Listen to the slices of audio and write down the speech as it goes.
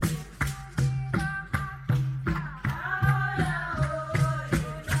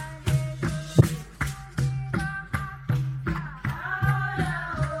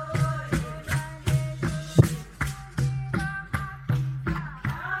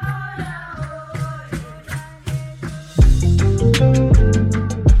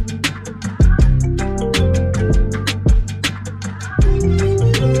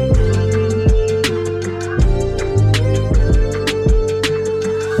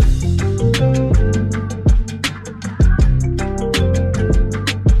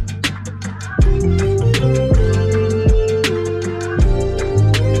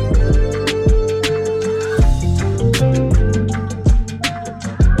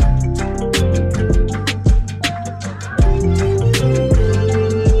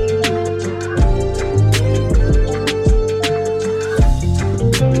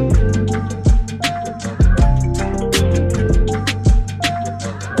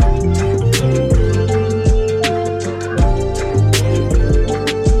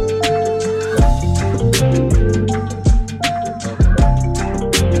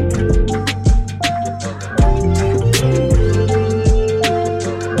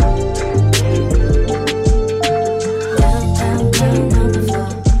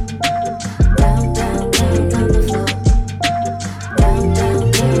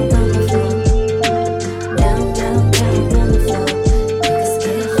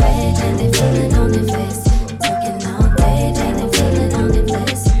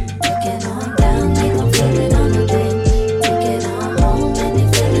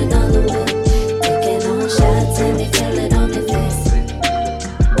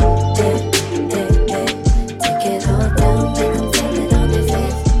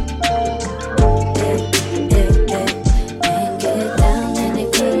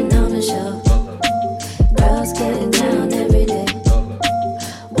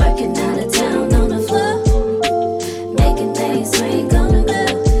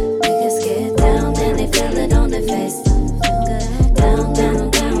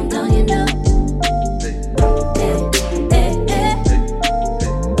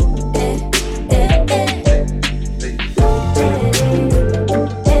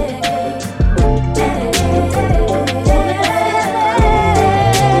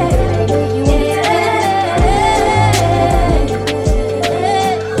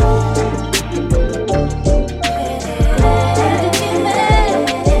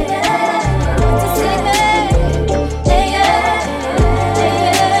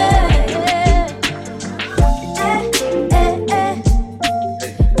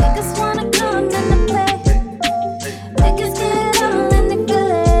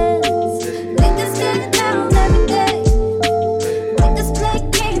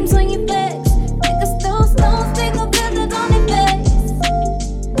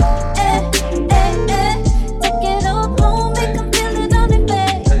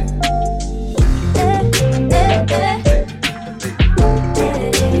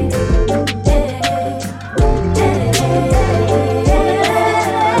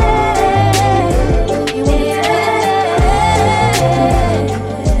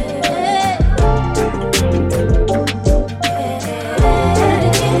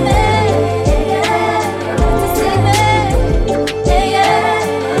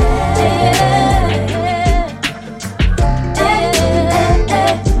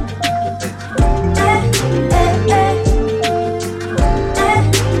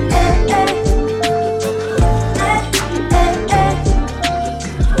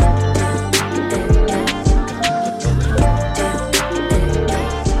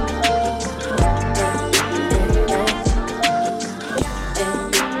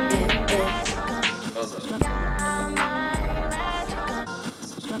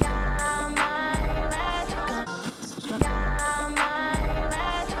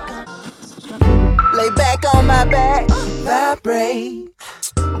on my back, vibrate.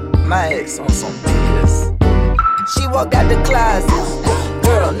 My ex on some BS. She walked out the closet.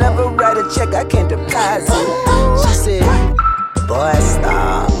 Girl, never write a check, I can't deposit. She said, boy,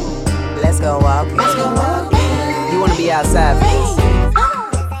 stop. Let's go walking. You wanna be outside, please?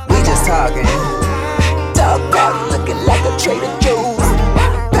 We just talking. Talk, looking like a Trader Joe's.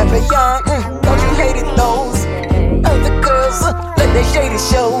 Pepper Young, don't you hated those? Other girls, let they shady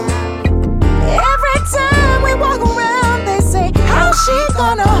show. Every time we walk around, they say, how she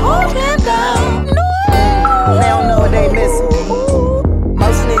gonna hold him down? No. They don't know what they missing.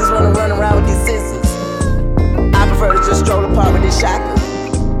 Most niggas wanna run around with these scissors. I prefer to just stroll apart with this shotgun.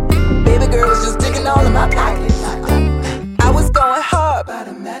 Baby girl was just digging all in my pockets. I was going hard by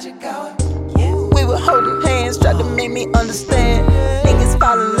the magic hour. We were holding hands, tried to make me understand. Niggas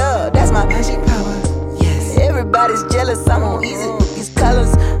fall in love, that's my magic power. Yes. Everybody's jealous, I'm on easy with these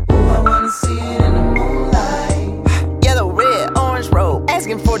colors. Ooh, I wanna see it in the moonlight. Yellow, red, orange robe,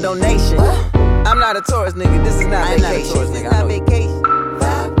 asking for donation. I'm not a tourist, nigga, this is not vacation. This is not vacation.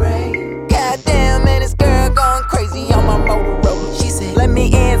 Vibrate. Goddamn, man, this girl going crazy on my Motorola. She said, let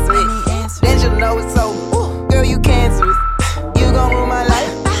me answer it. Then she'll know it's over. Girl, you cancerous. You gon' ruin my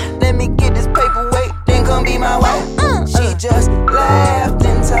life. Let me get this paperweight, then come be my wife. She just laughed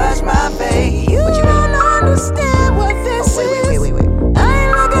and touched my face. You don't understand what this is. Wait. I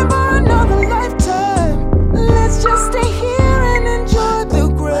ain't looking for another lifetime. Let's just stay here and enjoy the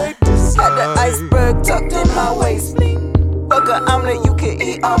greatest. Had the iceberg tucked in my waist. Fuck a omelet, you can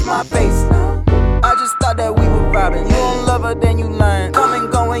eat off my face. I just thought that we were robbing. You don't love her, then you learn. Come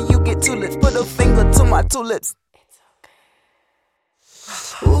and go and you get two lips. Put a finger to my two lips.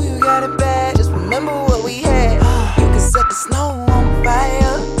 Ooh, you got it bad, just remember what we had. You can set the snow on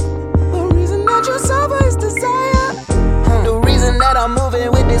fire. The reason that you suffer is desire. The reason that I'm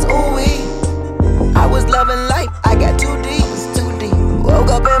moving with this ooh-wee. I was loving life, I got too deep, too deep. Woke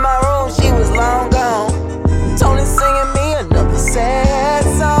up in my room, she was long gone. Tony singing me another sad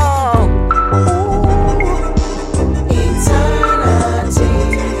song. Ooh, eternity,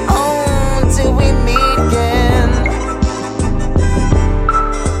 on till we meet again.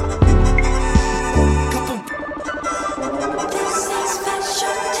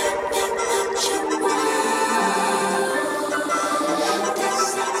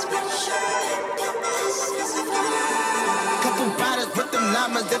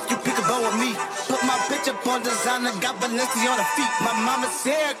 If you pick a bow with me, put my bitch up on designer, got Balenci on her feet. My mama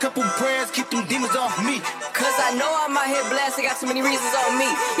said a couple prayers, keep them demons off me. Cause I know I'm out here blasting, got too many reasons on me.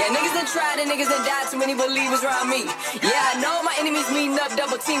 Yeah, niggas done tried and niggas done died, too many believers around me. Yeah, I know my enemies meeting up,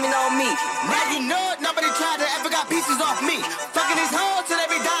 double teaming on me. Now you know it, nobody tried to ever got pieces off me. Fucking these hoes till they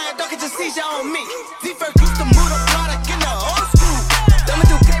be dying, don't get your seizure on me. D-Ferg used to move the product in the old school. Thumbing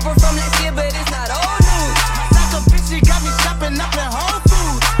through paper from last year, but it's not old news. My psycho bitch, she got me shopping up in Whole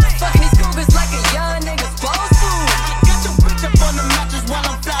Foods. Fucking these cougars like a young nigga's post food. Got your bitch up on the mattress while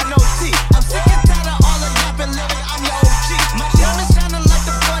I'm flying OT. I'm sick and tired of all the yapping living, I'm your OG. My diamond shining like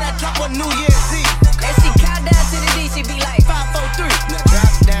the boy that drop on New Year's Eve. And she count down to the D, she be like 5, 4, 3. Now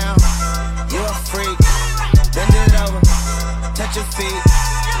drop down, you a freak. Bend it over, touch your feet.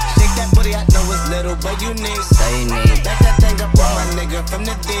 Shake that booty, I know it's little, but unique. so unique. Back that thing up on my nigga from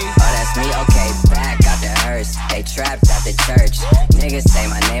the D. Oh, that's me, okay, back out the hearse. They trapped out the church. Niggas say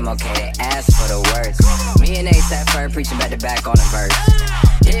my name, okay, they ask for the words. Me and A$AP Ferg preaching back to back on the verse.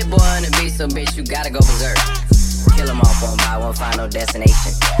 Hit boy on the beat, so bitch, you gotta go berserk. Kill 'em off one by one, final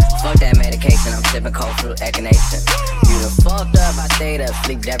destination. Fuck that medication, I'm sipping cold fruit echinacea. You done fucked up, I stayed up,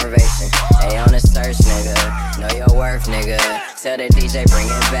 sleep deprivation. Hey, on the search, nigga, know your worth, nigga. Tell the DJ, bring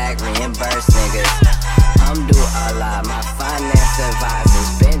it back, reimburse, niggas. I'm do a lot, my finance advisors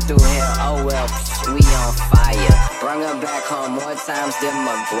been through here, oh well, we on fire. Brung her back home more times than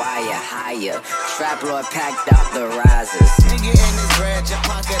Maguire, higher. Trap Lord packed out the risers. Nigga in his bread, your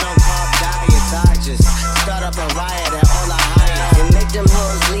pocket on carb diets. I just start up a riot and all I hire. And make them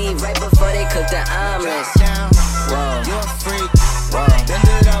hoes leave right before they cook the omelets. Drop down, Whoa, you a freak. whoa, Bend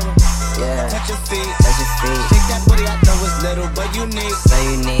it over, yeah, touch your feet. touch your feet, Shake that booty, I know it's little, but unique. so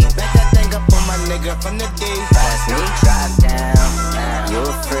unique. Back that thing up on my nigga from the D. That's me, drop down, you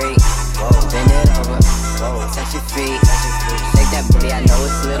a freak. Whoa, bend it over, whoa, touch your feet, shake that booty, I know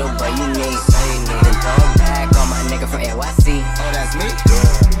it's little, but unique, so unique. Then throw it back on my nigga from NYC. Oh, that's me?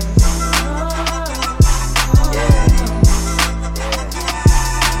 Yeah.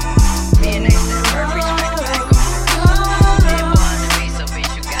 Me and A$AP Ferg preaching back to back on the verse. Hit boy on the beat, so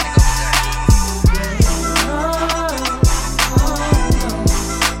bitch, you gotta go berserk.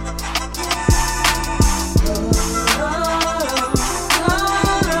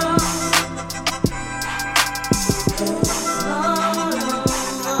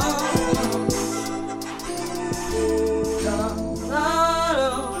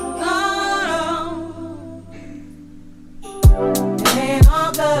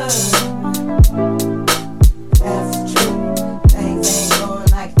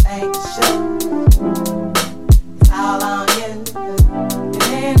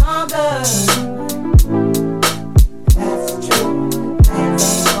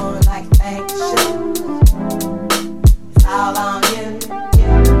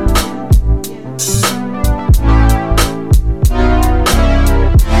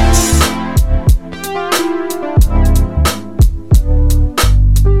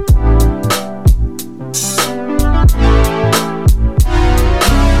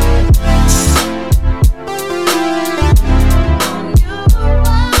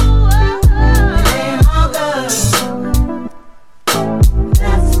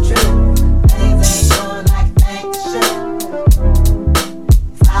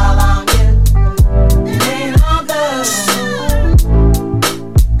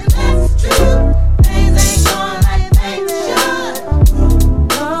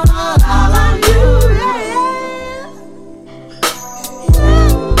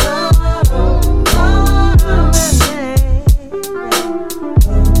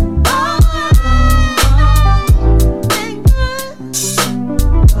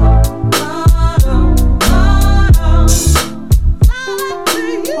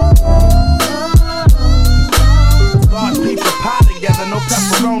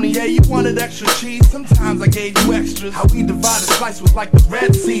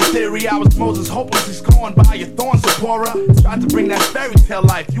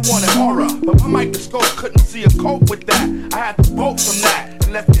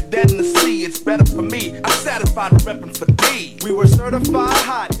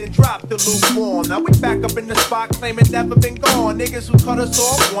 Niggas who cut us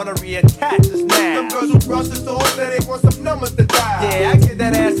off wanna reattach us now. Them girls who brushed us off say they want some numbers to dial. Yeah, I get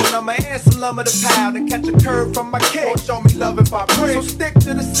that ass a number and some lumber to pound and catch a curve from my kick. Don't show me love if I pray. So stick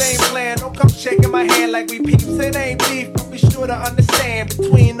to the same plan. Don't come shaking my hand like we peeps. It ain't beef, but be sure to understand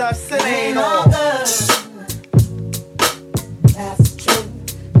between us it ain't all good. That's true.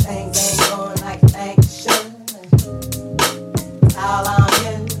 Things ain't going like things should. It's all on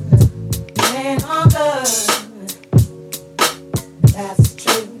you. It ain't all good. That's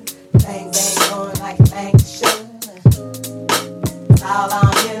true. Things ain't going like things should. It's all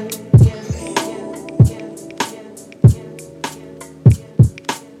on you.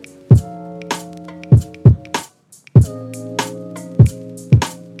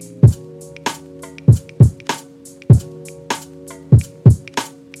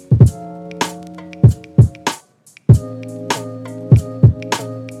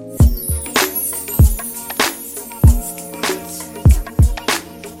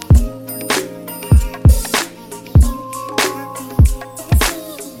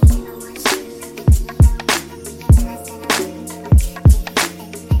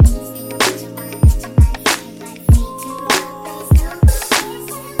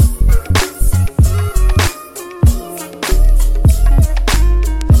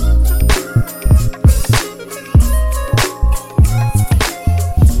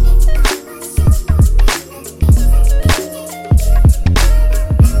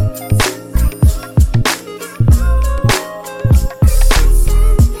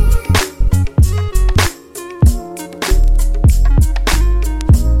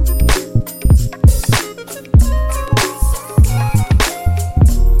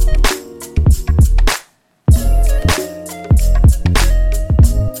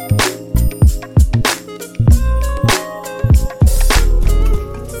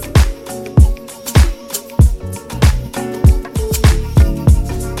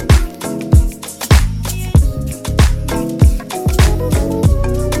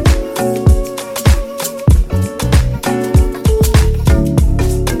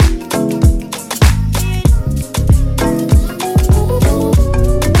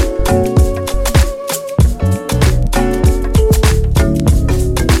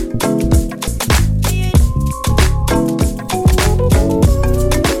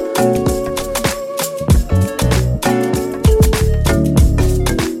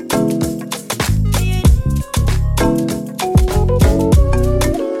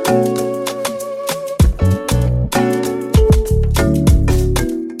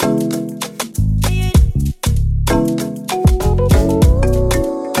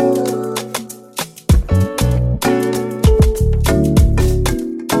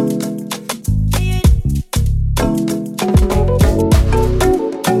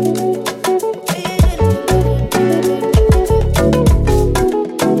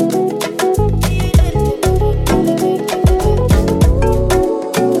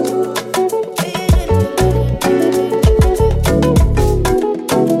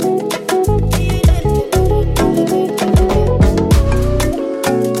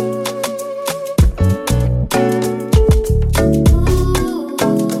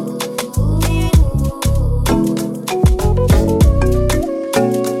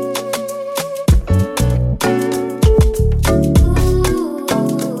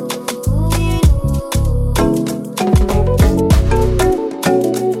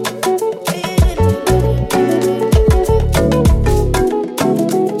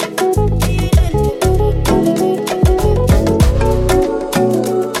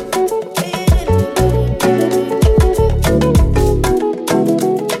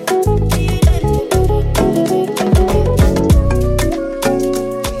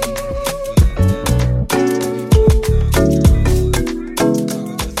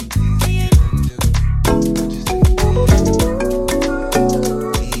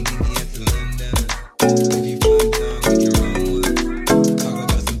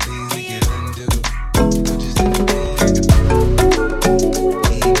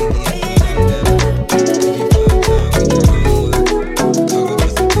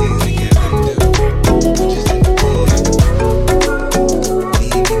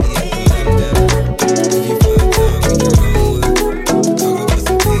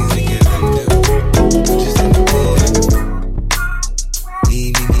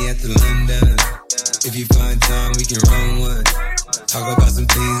 to London. If you find time, we can run one. Talk about some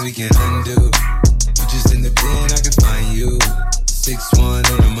things we can undo. You just in the pen, I can find you. 6'1"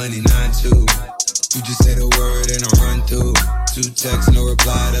 on the money, 9'2". You just say the word and I run through. 2 texts, no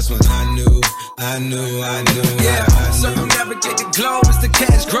reply, that's when I knew. Yeah, circumnavigate the globe as the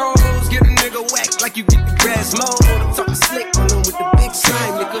cash grows. Get a nigga whack like you get the grass mowed. I'm talking slick on them with the big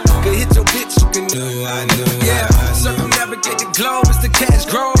sign, nigga. Could hit your bitch, you can Yeah, circumnavigate the globe as the cash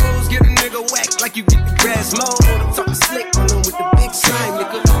grows. Get a nigga whack like you get the grass mowed. I'm talking slick on them with the big sign,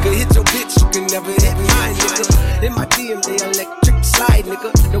 nigga. Could hit your bitch, you can never hit mine, nigga. In my DM, they electric slide,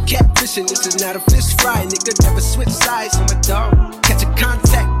 nigga. No catfishing, this is not a fish fry, nigga. Never switch sides on my dog. Catch a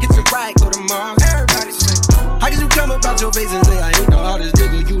contact, get your ride, go to Mars. Everybody say, how could you come about your face and say I ain't the hardest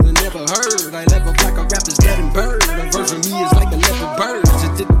nigga you done never heard? I never like a rapper's dead and bird. A verse for me is like 11 birds.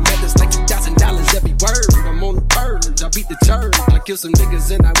 Just did the methods like $2,000 every word. I'm on the purge, I beat the church. I kill some niggas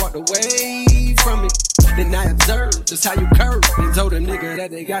and I walked away from it. Then I observed just how you curve and told a nigga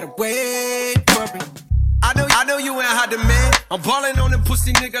that they gotta wait for me. I know you ain't hot demand. I'm ballin' on them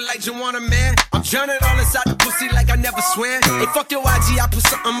pussy nigga like Joanna, man. I'm drowning all inside the pussy like I never swam. Hey, fuck your IG, I put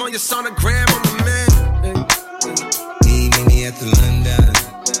something on your sonogram. I'm the man. Meet me at the London.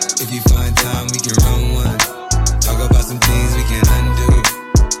 If you find time, we can run one. Talk about some things we can undo.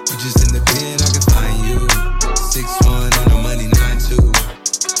 You just in the pen, I can find you. 6'1" on the money, 9'2".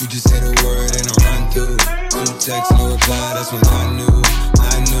 You just say the word and I run through. 2 texts, no reply, that's when I knew.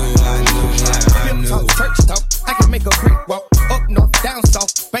 Church talk, I can make a brick walk. Up north, down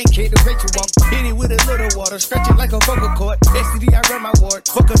south, bank head to Rachel walk. Hit it with a little water, stretch it like a vocal cord. STD, I run my ward,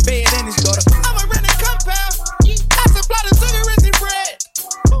 fuck a fed and his daughter. I'm a rented compound, I supply the cigarettes and bread.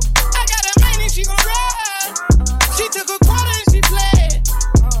 I got a man and she gon' ride. She took a quarter and she fled.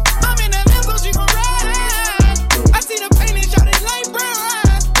 I'm in a Lambo, she gon' ride. I see the pain and shot it like brown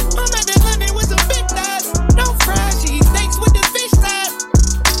eyes. I'm at the London with some big thighs. No fries, she eats steaks with the fish side.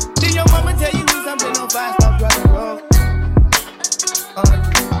 Did your mama tell you something on 5-star driving road?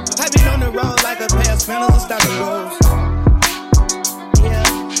 I been on the road like a pair of spinners and stopping rolls. Yeah,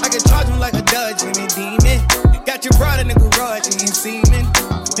 I can charge him like a Dodge and a demon. Got your brother in the garage and semen.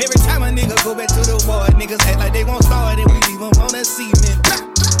 Every time a nigga go back to the ward, niggas act like they won't start and we leave them on that cement.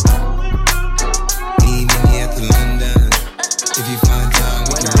 Meet me at the London. If you find time,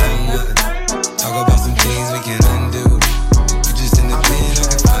 we can run one. Talk about some things we can undo. You just in the pen, I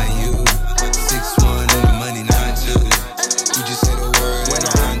can find you. 6'1" on the money, 9'2". You just say the word and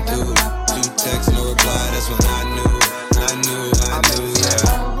I run through. 2 texts, no reply, that's when I knew. Yeah.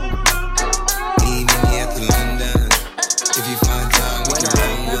 Meet me at the London. If you find time, we can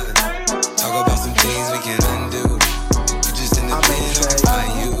run one. Talk about some things we can undo. You just in the pen, I can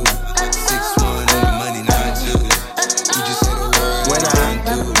find you. 6'1" on the money, 9'2". You just say the word and I run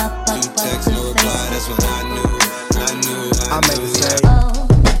through. 2 texts, no reply, that's when I knew. I make it say.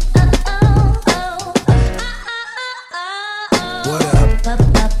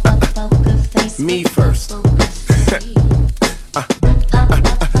 Me first.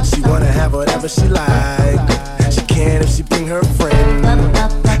 She wanna have whatever she like. She can if she bring her friend,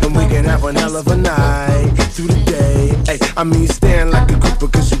 and we can have one hell of a night through the day. Ay, I mean, you stand like a grouper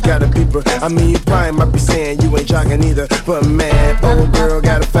cause you got a beeper. I mean, you probably might be saying you ain't jogging either, but man, old girl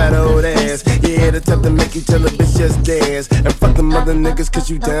got a fat old ass. Yeah, the type to make you tell a bitch just dance. And fuck them other niggas cause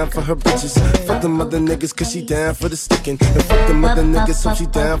you down for her bitches. Fuck them other niggas cause she down for the sticking. And fuck them other niggas so she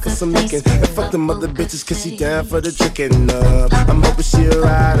down for some licking. And fuck them other bitches cause she down for the tricking. I'm hoping she a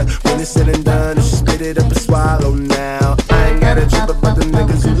rider when it's said and done. If she spit it up and swallow now. I ain't got a trip about the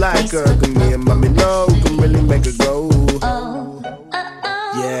niggas who like her. Cause me and mommy know who can really make her go.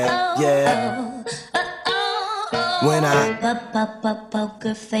 Yeah. When I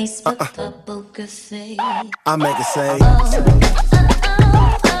poker face, poker face, I make it say,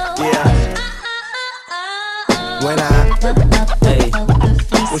 yeah. When I, hey,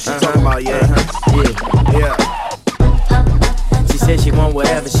 what she talking about? Yeah. She said she want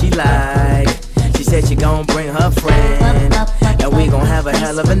whatever she like. She said she gon' bring her friend, and we gon' have a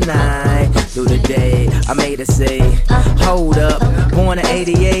hell of a night through the day. I made her say, hold up, born in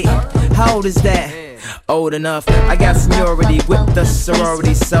 88. How old is that? Old enough, I got seniority with the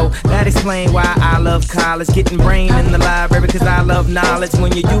sorority, so that explain why I love college. Getting brain in the library cause I love knowledge.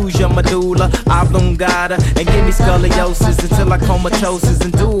 When you use your medulla oblongata and give me scoliosis until I comatosis,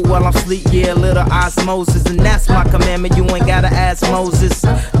 and do it while I'm asleep, yeah, little osmosis. And that's my commandment, you ain't gotta ask Moses.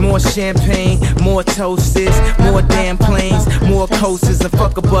 More champagne, more toasts, more damn planes, more coasters, and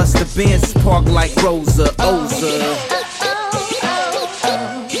fuck a bus the Benz park like Rosa Oza.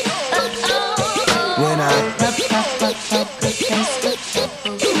 When I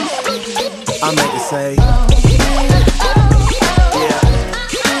I meant to say,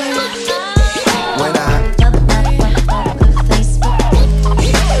 when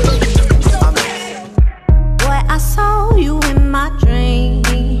boy, I saw you in my dream.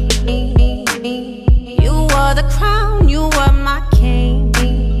 You were the crown, you were my king.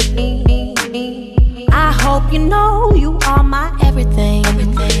 I hope you know you are my everything.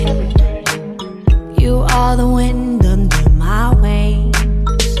 You are the wind under my wings.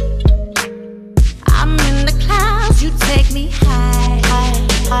 I'm in the clouds, you take me high, high,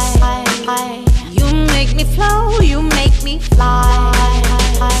 high, high, high. You make me flow, you make me fly.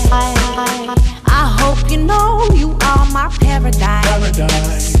 I hope you know you are my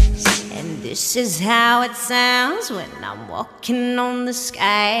paradise. And this is how it sounds when I'm walking on the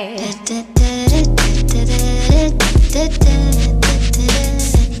sky.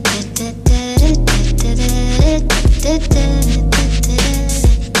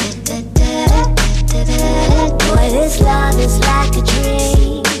 Boy, this love is like a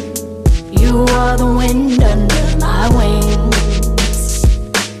dream. You are the wind under my wings.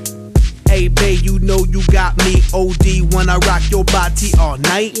 Hey babe, you know you got me OD when I rock your body all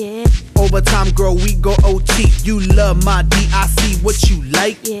night. Yeah. Overtime, girl, we go OT. You love my DIC, what you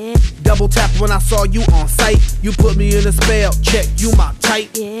like? Yeah. Double tap when I saw you on sight. You put me in a spell, check, you my type.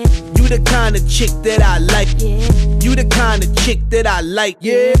 Yeah. You the kind of chick that I like. Yeah. You the kind of chick that I like.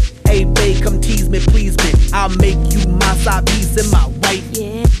 Yeah. Hey babe, come tease me, please me. I'll make you my side piece and my wife.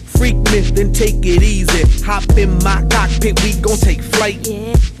 Yeah. Freak me, then take it easy. Hop in my cockpit, we gon' take flight.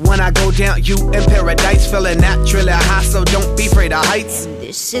 Yeah. When I go down, you in paradise, feeling naturally high, so don't be afraid of heights. And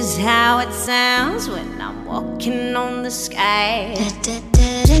this is how it sounds when I'm walking on the sky.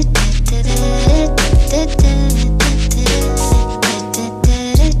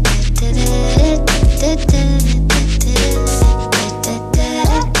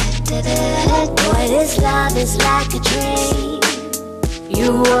 Boy, this love is like a dream.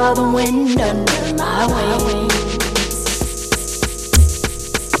 You are the wind under my wings.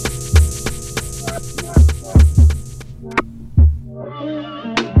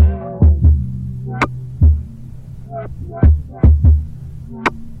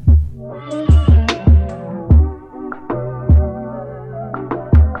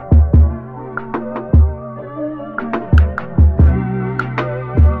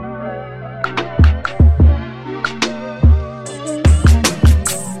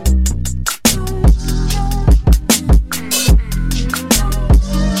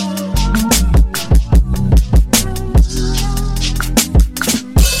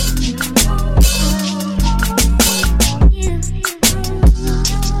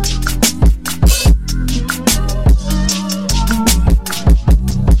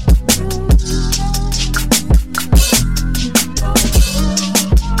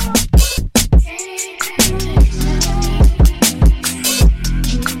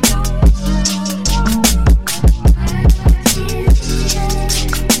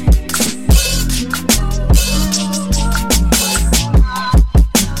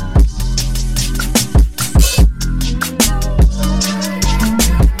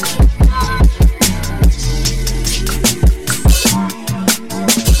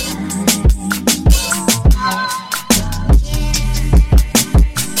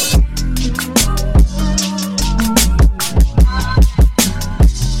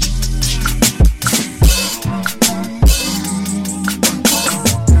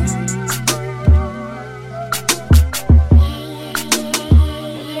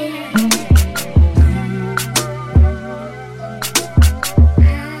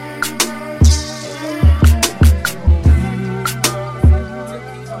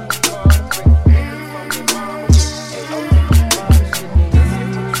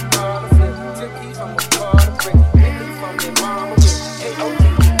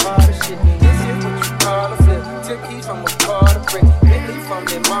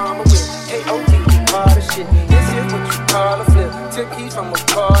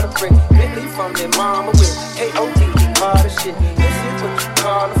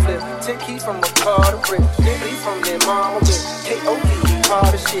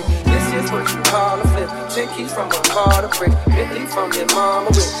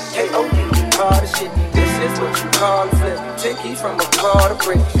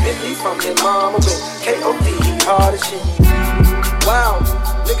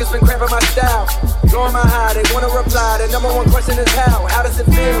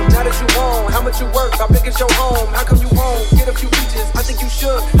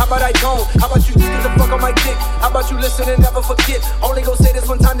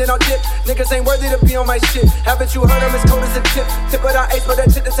 Niggas ain't worthy to be on my shit. Haven't you heard I'm as cold as a tip? Tip of the ice, but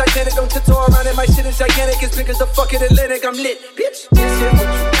that shit is Titanic. Don't tiptoe around it, my shit is gigantic. It's big as the fucking Atlantic, I'm lit, bitch. This is what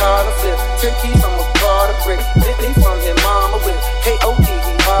you call a flip. 10 keys from a car to brick. Bentley from his mama with K.O.D.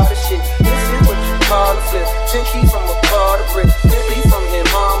 He hard as shit. This is what you call a flip. 10 keys from a car to brick. Bentley from his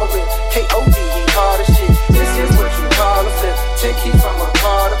mama with K.O.D. He hard as shit. This is what you call a flip. 10 keys from a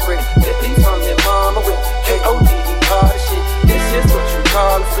car to brick. Bentley from his mama with K.O.D. He hard as shit. This is what you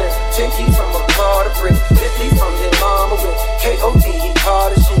call a flip. 10 keys from a car to brick. Bentley from his mama with K.O.D. He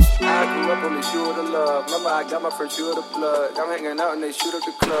hard as shit. I grew up on the shoe of the love. Remember I got my first shoe of the blood. I'm hanging out and they shoot up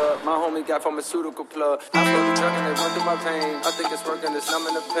the club. My homie got pharmaceutical plug. I smoke the drug and they run through my pain. I think it's working, it's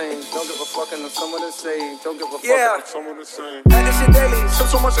numbing the pain. Don't give a fuck and I'm someone to say. Don't give a fuck and I'm someone to say. Add this shit daily.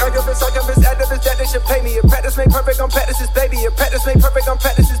 So much arguments, activists that they should pay me. If practice made perfect, I'm practice's baby. If practice made perfect, I'm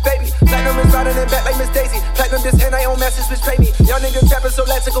practice's baby. Platinum is riding in back like Miss Daisy. Platinum this and I own masters, bitch pay me. Y'all niggas trapping so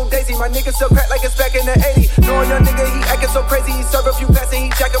let's go daisy. My niggas still crack like it's back in the 80s. Knowing young nigga, he acting so crazy. He serve a few passes, he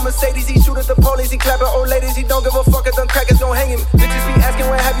jack a Mercedes. He shoot at the police, he clapping old ladies. He don't give a fuck if them crackers don't hang him. Bitches be asking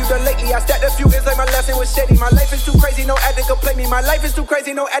what have you done lately. I stacked a few years like my lesson was shady. My life is too crazy, no acting could play me. My life is too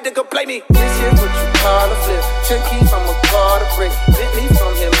crazy, no acting could play me. This is what you call a flip. 10 keys from a car to brick. Bentley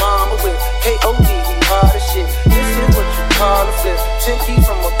from his mama with K.O.D. He hard as shit. This is what you call a flip. 10 keys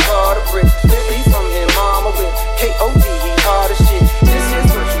from a car to brick. Bentley from his mama with K.O.D. He hard as shit. This is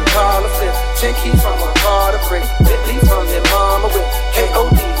what you call a flip. 10 keys from a car to brick. Bentley from his mama with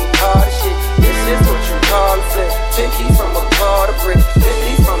K.O.D. He hard as shit. This is what you call a flip. 10 keys from a car to brick.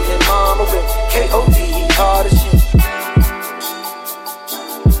 Bentley from his mama with K.O.D. He hard as shit.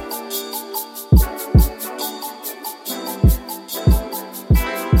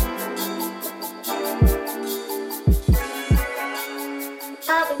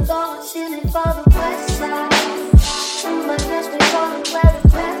 I've been going chilling for the west side. My dress been going where the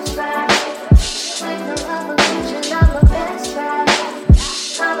best ride. Ain't no other vision, I'm the best ride.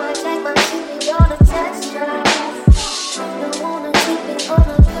 I might take my city on a test drive. You don't wanna keep me on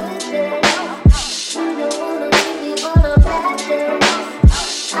a good day. You don't wanna keep me on a bad day.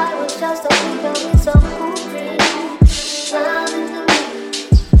 I was just a weekend with some movie. Now in the mood,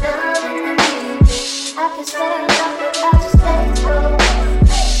 now in the mood. I can stand up and I just stay low.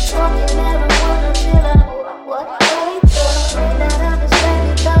 Smoking marijuana till I what wake up. May not understand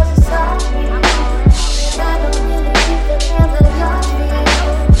it 'cause it's sorry. And I don't really keep the hell of your feet.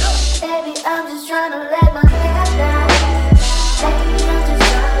 Baby, I'm just trying to let my hair down. Baby, I'm just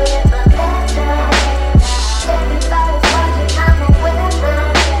trying to let my hair down. Everybody's watching, I'm aware now.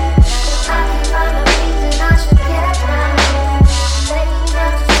 I can't find a reason I should care now. Baby,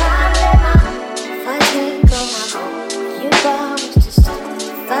 I'm just trying to let my. If I take all my home, you promise to stay.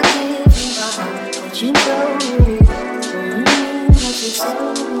 If I give you my heart, would you know me? What you say?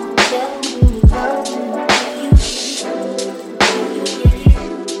 Tell me you love me.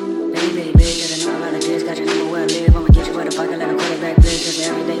 Baby, bitch, I know about the bitch. Got your number where I live. I'ma get you where the pocket like a quarterback bitch. Cause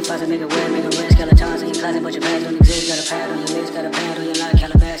everyday fuss, make it wear, make it rest. Skeletons in your closet, but your past don't exist. Got a pad on your lips, got a pad on your life.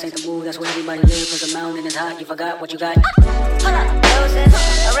 Calabash ain't the move, that's where everybody live. Cause the mountain is hot, you forgot what you got. Hold up, doses.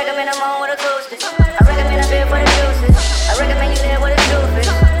 I recommend I'm on with a toasters. I recommend a beer for the juices. I recommend you live with a doofus.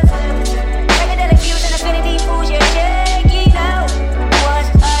 Psychedelic views and affinity foods, yeah, check it out. Once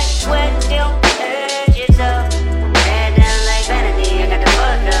I sweat them urges up. Ran down like vanity. I got the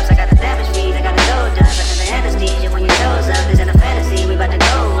fuck ups, I got the damage fees, I got the low dumps. I got the anesthesia when your toes up. This ain't a fantasy, we bout to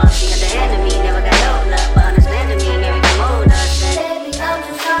go up. She got the hand of me, never got no love. But understanding me, maybe come on us. Baby, I'm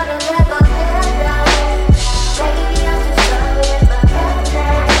just trying to let my hair down. Baby, I'm just trying to let my hair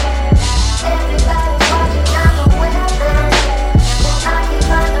down. Everybody's watching, I'm aware now. I can't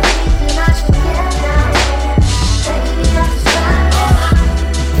find a reason I should care now. Baby, I'm just trying to let my.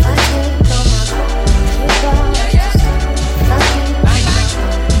 If I take all my gold, you promise to stay. If I give you my heart,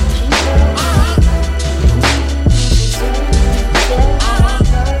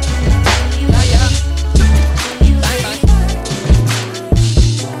 you know me.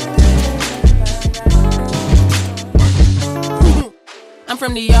 I'm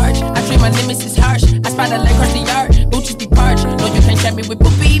from the arch, I treat my nemesis harsh. I spot a leg across the yard, Gucci's be parched. No, you can't trap me with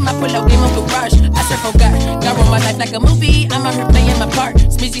poopy, my pull-out game on garage. I surf on God, got roll my life like a movie. I'm out here playing my part,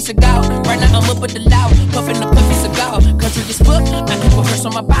 Smizzy cigar. Right now I'm up with the loud, puffin' the puffy cigar. Country is book, I keep a horse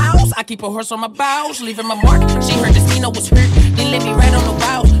on my bowels. I keep a horse on my bowels, leaving my mark. She heard the Spino was hurt, then let me right on the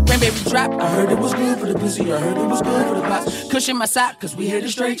walls. Cranberry drop, I heard it was good for the pussy, I heard it was good for the box. Cushion my sock, cause we headed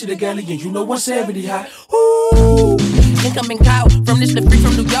straight to the galley, and you know 170 high. Ooh. Incoming cow from this the free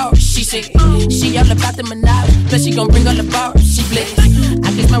from New York. She sick, she all about the menage. Plus she gon' bring all the bars. She blitz, I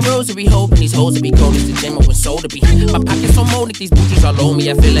can my rosary, hoping these hoes will be cold as the gym when soul to be. My pockets so molded, these booties all on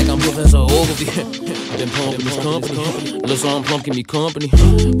me. I feel like I'm Professor Ogilvy. I've been pumping this company. Lil' Sean Plum give me company.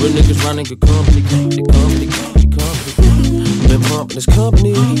 Real niggas running good company. Been pumping this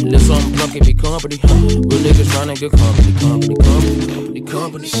company. Lil' Sean Plum give me company. Real niggas running good company.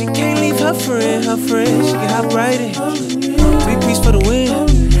 She can't leave her friend. She can hop right in. 3-piece for the win.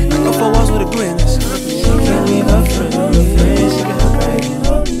 I go 4 walls with a grin. She can't leave her friend. She can hop right in.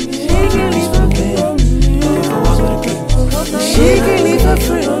 3-piece for the win. I go 4 walls with a grin. She can't leave her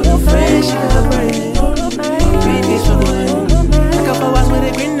friend. She can hop right in. 3-piece for the win. I go 4 walls with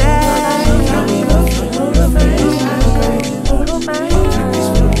a grin. She can't leave her friend. She can hop right in.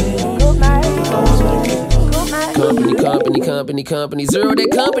 3-piece for the win. I go 4 walls with a grin. Company, zero that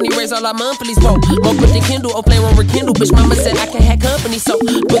company, raise all our monthlies, more put the Kindle, or play on rekindle, bitch mama said I can have company, so,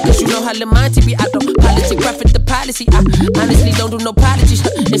 because you know how Lamonte be, I don't politic, profit the policy, I honestly don't do no apologies,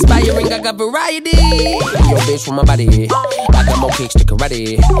 inspiring, I got variety, yo bitch with my body, I got more kicks to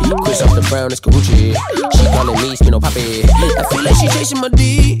karate, Chris off the brown, it's Karuchi, she calling me, spin on poppy, I feel like she chasing my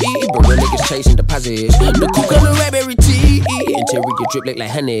D, but real niggas chasing deposits, the cook on the raspberry tea, interior drip like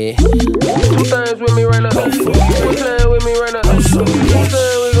honey, 2 things with me right now, with me right now. We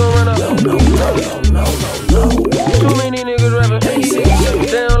gon' run up. No. Too many niggas rapping.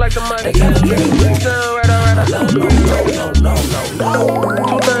 They don't like the money. Sound right. No.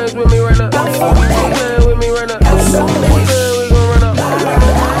 2 things with me right now. With me right now. We gon' run up.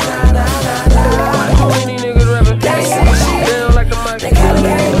 Too many niggas rapping. They don't like the money. Sound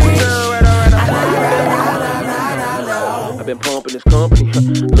right. I've been pumping this company.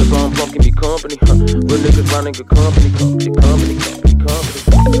 Lil' Sean Plum give me company. Real niggas running good company. Been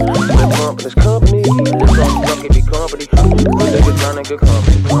pumping this company. Lil' Sean Plum give me company. Real niggas running good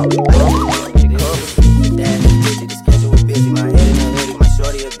company. Dash is busy, the schedule is busy. My head in a hoodie, my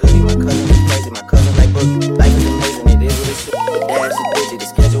shorty a goodie. My cousin is crazy, my cousin like boogie. Life is amazing, it is what it should. The dash is busy, the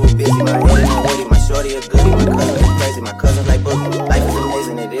schedule is busy. My head in a hoodie, my shorty a goodie. My cousin is crazy, my cousin like boogie. Life is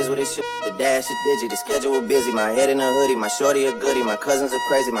amazing, it is what it should. The dash is busy, the schedule is busy. My head in a hoodie, my shorty a goodie. My cousins are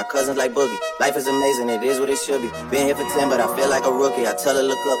crazy, my cousins like boogie. Life is amazing, it is what it should be. Been here for 10, but I feel like a rookie. I tell her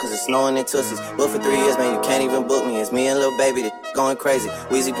look up, cause it's snowing in Tussies. Booked for 3 years, man, you can't even book me. It's me and Lil Baby, the going crazy.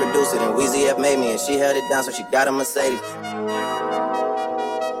 Weezy produced it and Weezy F made me, and she held it down, so she got a Mercedes.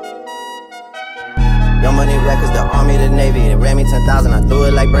 Young Money Records, the Army, the Navy. It ran me 10,000, I threw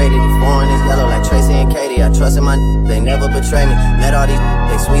it like Brady. The foreign is yellow like Tracy and Katie. I trusted my they never betray me. Met all these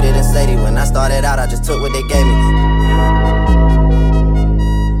they sweeter than Sadie. When I started out, I just took what they gave me.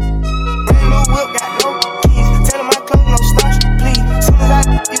 Brand new whip, got no keys. Tell them my clothes, no starch, please. Soon as I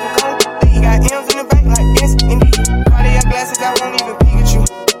you can come, you got M's in the bank like yes, indeed. Cardiac glasses, I won't even peek at you.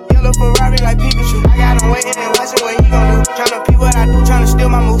 Yellow Ferrari like Pikachu. I got him waiting and watching what he gon' do. Tryna pee what I do, tryna steal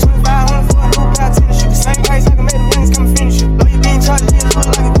my moves. 500 for a new pair of tennis shoes. Same price, I can make the youngins come and finish you. Know you being charged, you look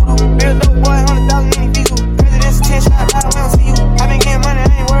like a voodoo. Real dope boy, 100,000 in the diesel. President's attention, I lie, we don't see you. I been getting money, I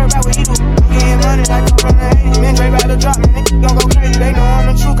ain't worried about what he do. I'm getting money like I'm from the 80s. Man, Dre about to drop me, nigga gon' go crazy. They know I'm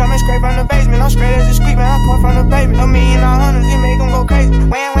the truth, coming straight from the basement. I'm straight as a squeak, man, I come from the pavement. $1 million, $100, it make them go crazy.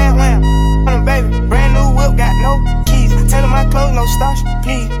 Wham, wham, wham, on them baby. Brand new whip, got no keys. Tell them my clothes, no starch,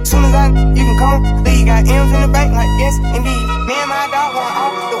 please. Soon as you can come, leave. Got M's in the bank like yes, indeed. Me and my dog going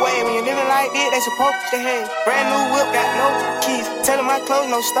off the way. When you're living like this, they supposed to hate. Brand new whip, got no keys. Tell them my clothes,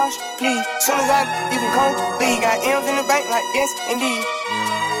 no starch, please. Soon as you can come, leave. Got M's in the bank like yes, indeed.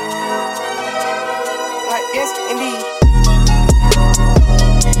 Like yes, indeed.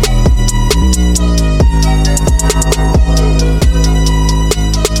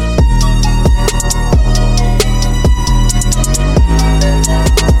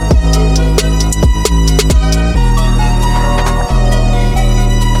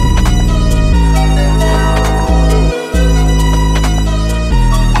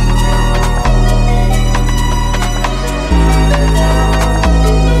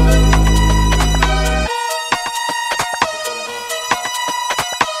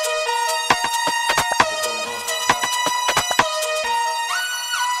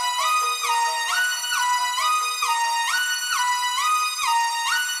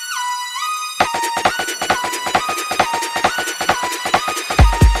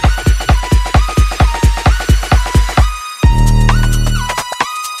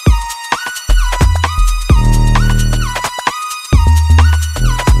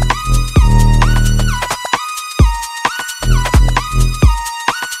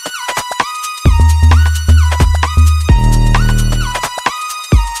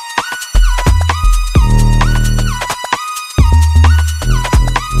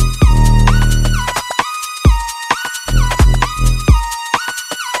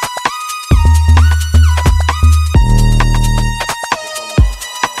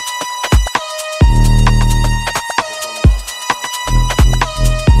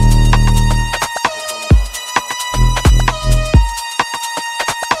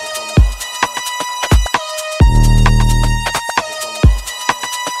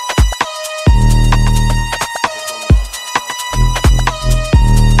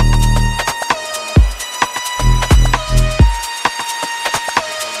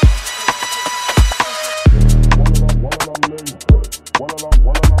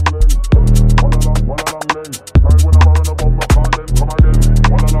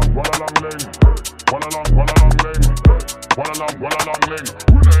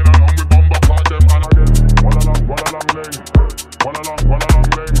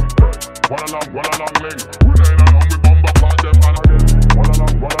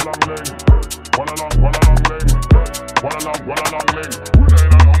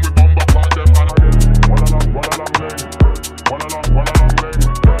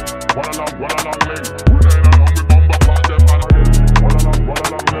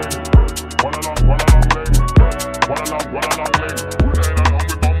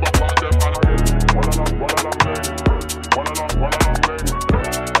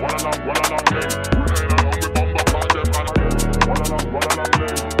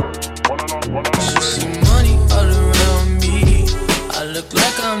 She see money all around me. I look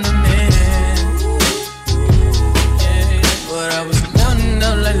like I'm the man. Yeah, but I was down and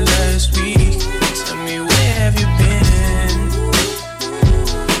out like last week. Tell me where have you been?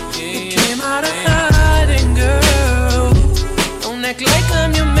 Yeah, came out of hiding, girl. Don't act like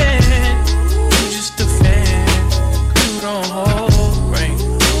I'm your man. You just a fan. You don't hold rank.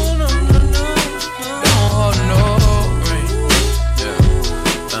 No, no, no, no. Don't hold no rank. Yeah.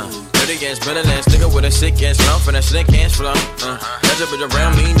 Dirty ass, better ass nigga with a sick ass mouth and a slick ass flow. That's a bitch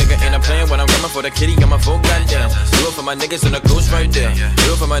around me, nigga, and I'm playing when I'm coming for the kitty. I'm a full goddamn. Do it for my niggas and the ghost right there.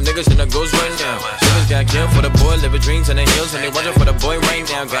 Do it for my niggas and the ghost right now. Niggas got killed for the boy, living dreams in the hills, and they watching for the boy right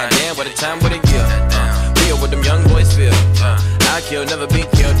now. Goddamn, what a time, what a year. We are what them young boys feel. I kill, never be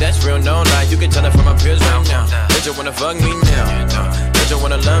killed, that's real, no lie. You can tell it from my peers right now. Bitch, you wanna fuck me now. Bitch, you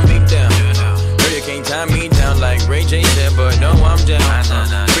wanna love me down. Girl, you can't tie me down like Ray J said, but no, I'm down.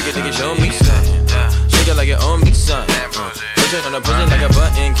 Freaky nigga, show me something. Shake it like you owe me something. Push it on the pussy like a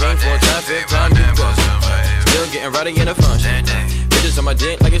button. Came 4 times, 5th time you go. Still getting rowdy in the function. Bitches on my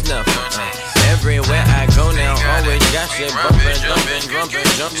dick like it's nothing. Everywhere I go now, always got shit bumping, jumping.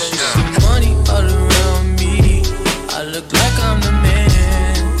 See money all around me. I look like I'm the man.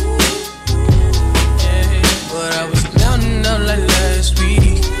 Yeah, but I was down and out like last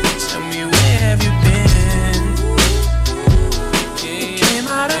week. Tell me where have you been? Yeah, came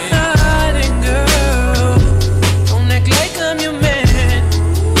out of hiding, girl. Don't act like I'm your man.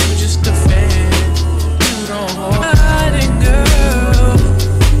 You just a fan. You don't hold hiding, girl.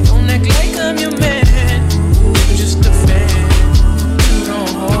 Don't act like I'm your man. You just a fan. You don't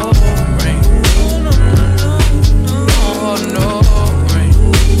hold.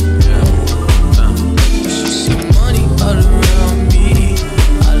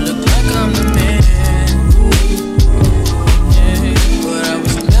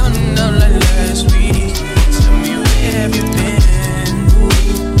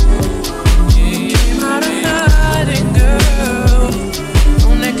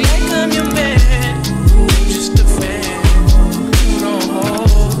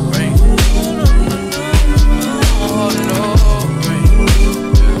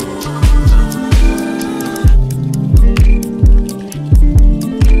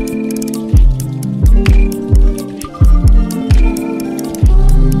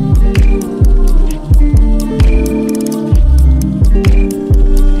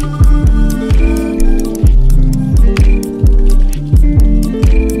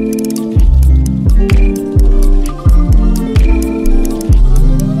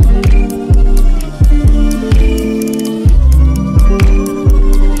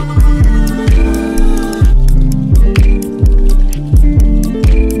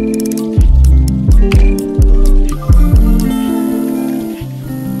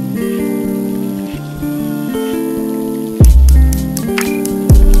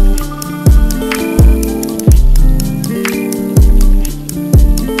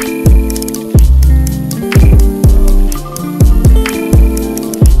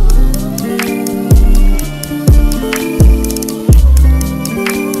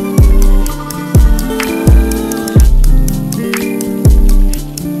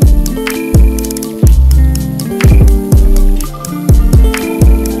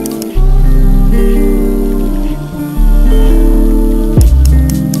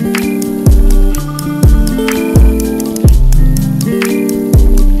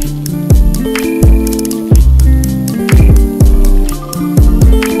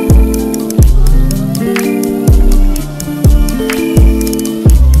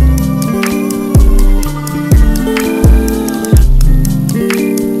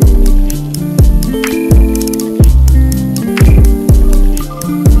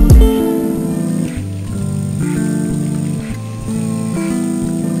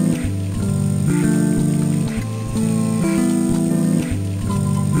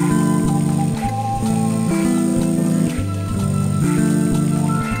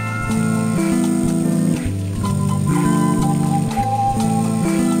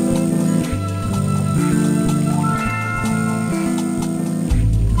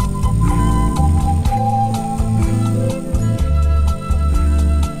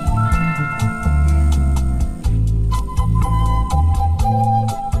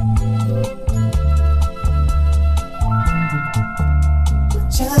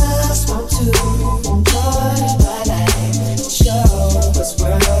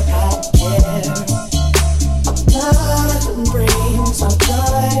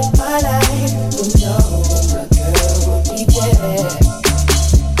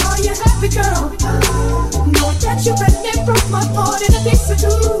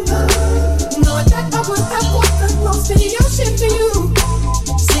 Knowing that I would have walked across the ocean for you.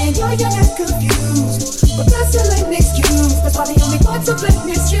 Saying you're not confused, but that's still an excuse. That's why the only one to blame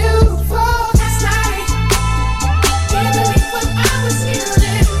is you. For last night, can't believe what I was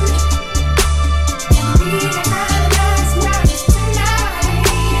feeling. And we had a last night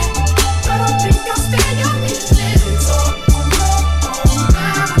tonight. I don't think I'll stand your feelings.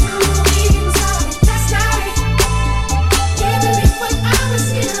 I'm doing last night. Can't believe what I was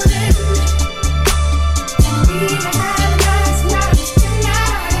feeling. And we had a last night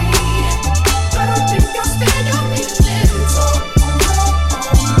tonight. I don't think I'll stand your feelings.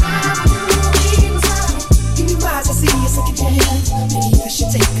 I'm doing in your eyes I see a second chance. Maybe I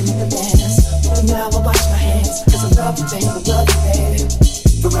should take another dance. But now I wash my hands, 'cause I love you, baby, I love you, baby.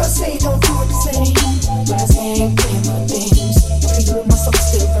 For us, say don't do it the same. But I can't play my games. But you and my soul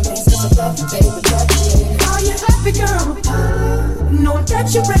still remains, 'cause I love you, baby, I love you, baby. Are you happy, girl? Knowing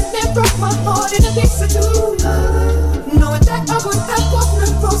that you wrecked and broke my heart in a piece or two. Knowing that I would have walked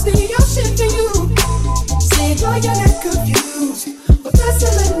across the ocean for you. Saying you're not confused, but that's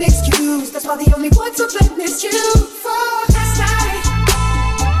still an excuse. That's why the only one to blame is you. For last night,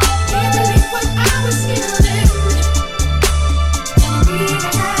 can't believe what I was feeling. And we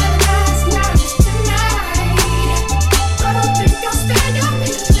had a last night tonight. I don't think I'll stand your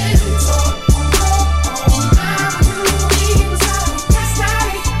feelings. I'm doing last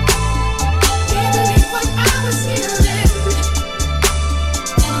night. Can't believe what I was feeling.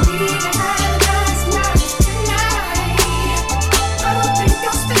 And we had a last night tonight. I don't think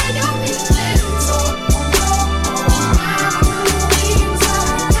I'll stand your feelings. I'm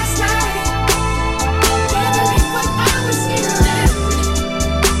doing last night. Can't believe what I was feeling.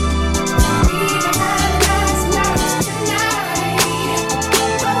 And we had a last night tonight.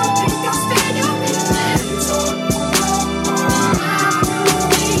 I don't think I'll stand your feelings. I'm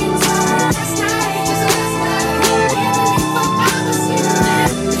doing last night. Just last night. Can't believe what I was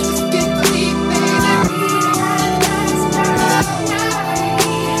feeling. Just can't believe, baby. We had a last night tonight. I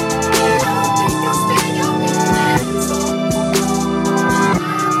don't think I'll stand your feelings.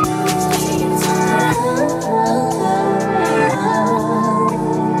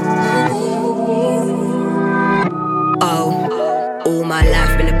 Oh, all my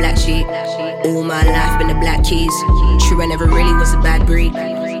life been a black sheep. All my life been the black keys. True, I never really was a bad breed.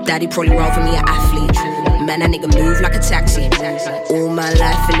 Daddy probably wrong for me an athlete. Man, that nigga move like a taxi. All my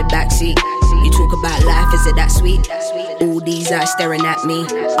life in the backseat. You talk about life, is it that sweet? All these eyes staring at me.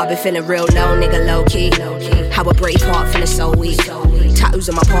 I've been feeling real low, nigga, low key. How I break heart, feeling so weak. Tattoos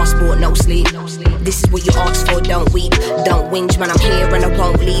on my passport, no sleep. This is what you asked for, don't weep. Don't whinge, man, I'm here and I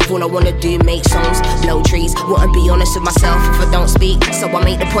won't leave. All I wanna do, make songs, blow trees. Wouldn't be honest with myself if I don't speak. So I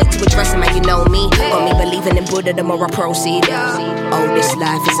make the point to address it, man, you know me. Got me believing in Buddha, the more I proceed. Oh, this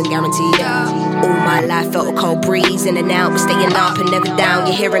life isn't guaranteed. All my life felt a cold breeze in and out, but staying up and never down.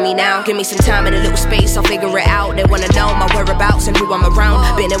 You're hearing me now? Give me some time and a little space, I'll figure it out. They wanna know my whereabouts and who I'm around.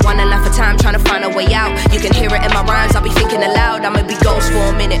 Been in one life of time trying to find a way out. You can hear it in my rhymes, I'll be thinking aloud. I'ma be ghost for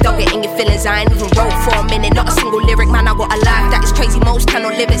a minute. Don't get in your feelings, I ain't even wrote for a minute. Not a single lyric, man, I got a life that is crazy, most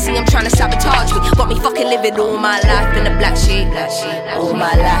cannot live it. See, I'm trying to sabotage me, got me fucking livid. All my life been a black sheep. All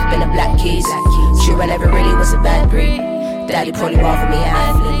my life been a black keys. True, I never really was a bad breed. Daddy probably rather me an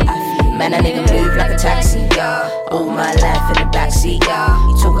athlete. Man, that nigga move like a taxi. All my life in the backseat.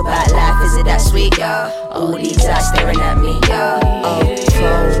 You talk about life, is it that sweet? All these eyes staring at me. Oh,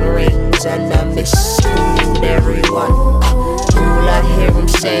 phone rings and I miss everyone. All I hear them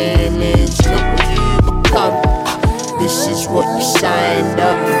saying is, look what you become. This is what you signed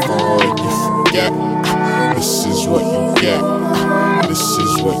up for, you forget. This is what you get. This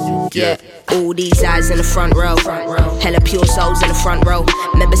is what you get. All these eyes in the front row. Hella pure souls in the front row.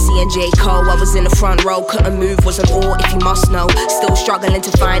 Remember seeing J. Cole, I was in the front row. Couldn't move, was an all if you must know. Still struggling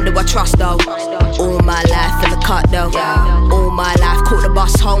to find who I trust though. All my life in the cut though. All my life caught the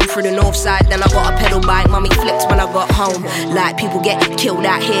bus home through the north side. Then I got a pedal bike, mommy flipped when I got home. Like people get killed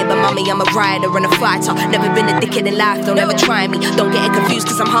out here, but mommy I'm a rider and a fighter. Never been a dickhead in life, don't ever try me. Don't get it confused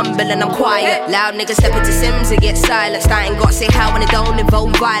cause I'm humble and I'm quiet. Loud niggas step into Sims and get silenced. I ain't got to say how when it don't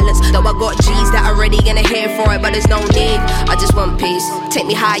involve violence. Though I got G's that are already gonna hear for it, but there's no need. I just want peace. Take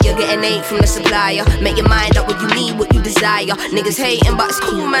me higher, get an 8 from the supplier. Make your mind up what you need, what you desire. Niggas hating, but it's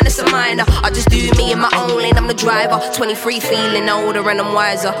cool, man, it's a minor. I just do me in my own lane, I'm the driver. 23, feeling older and I'm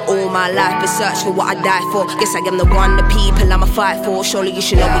wiser. All my life been search for what I die for. Guess I am the one, the people I'ma fight for. Surely you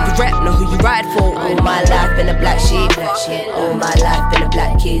should know who you rep, know who you ride for. All my life been a black sheep. All my life been a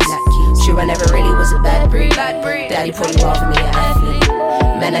black kid. Sure, I never really was a bad breed. Daddy probably rather me an athlete.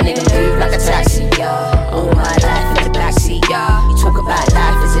 Man, that nigga move like a taxi. All my life in the back. I see. You talk about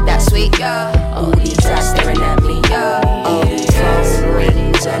life, is it that sweet? All these eyes staring at me. All these phone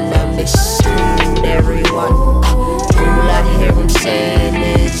rings and I mislead everyone. All I hear them saying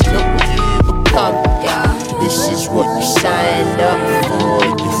is, look what you become. This is what you signed up for,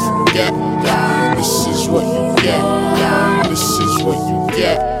 you forget. This is what you get. This is what you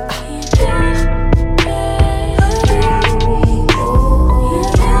get.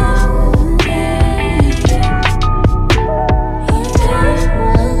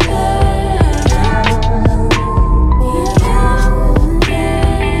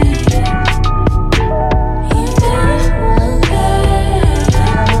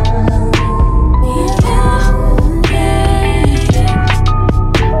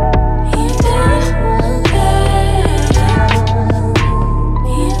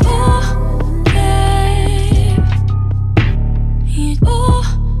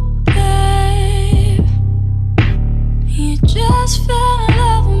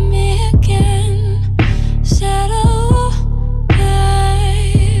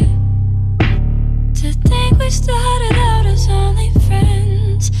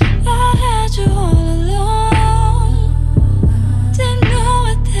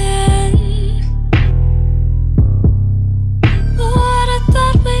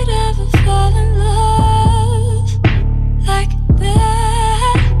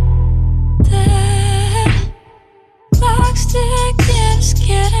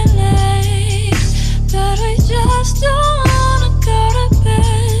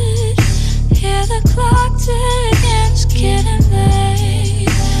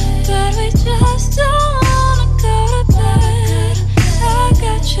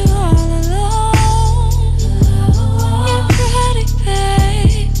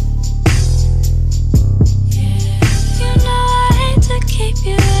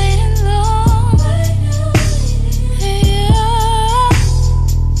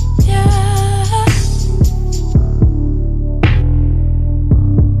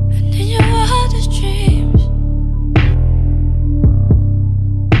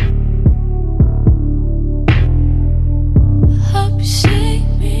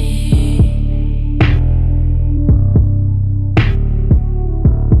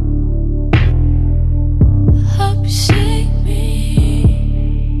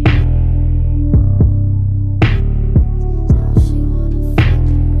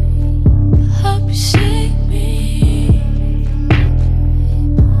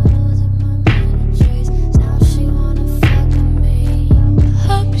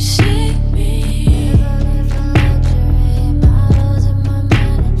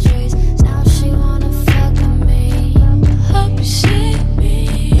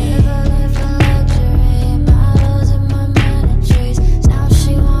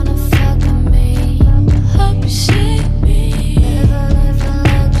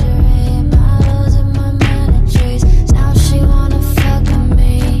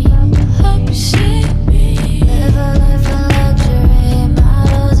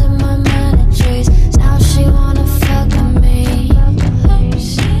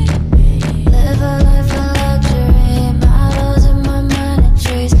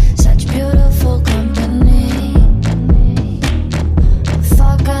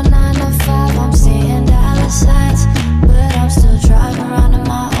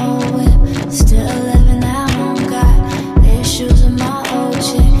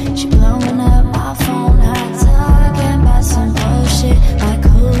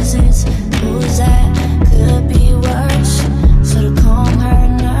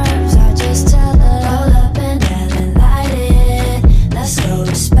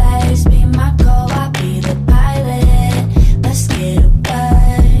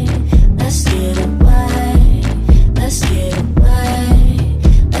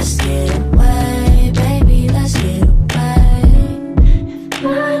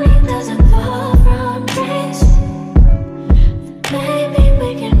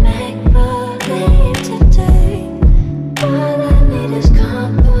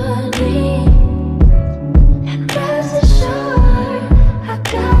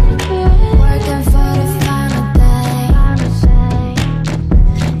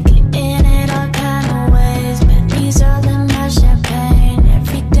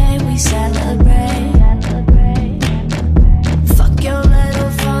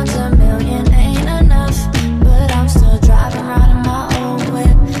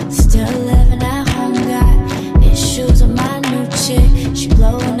 She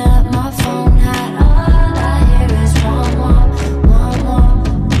blowing up.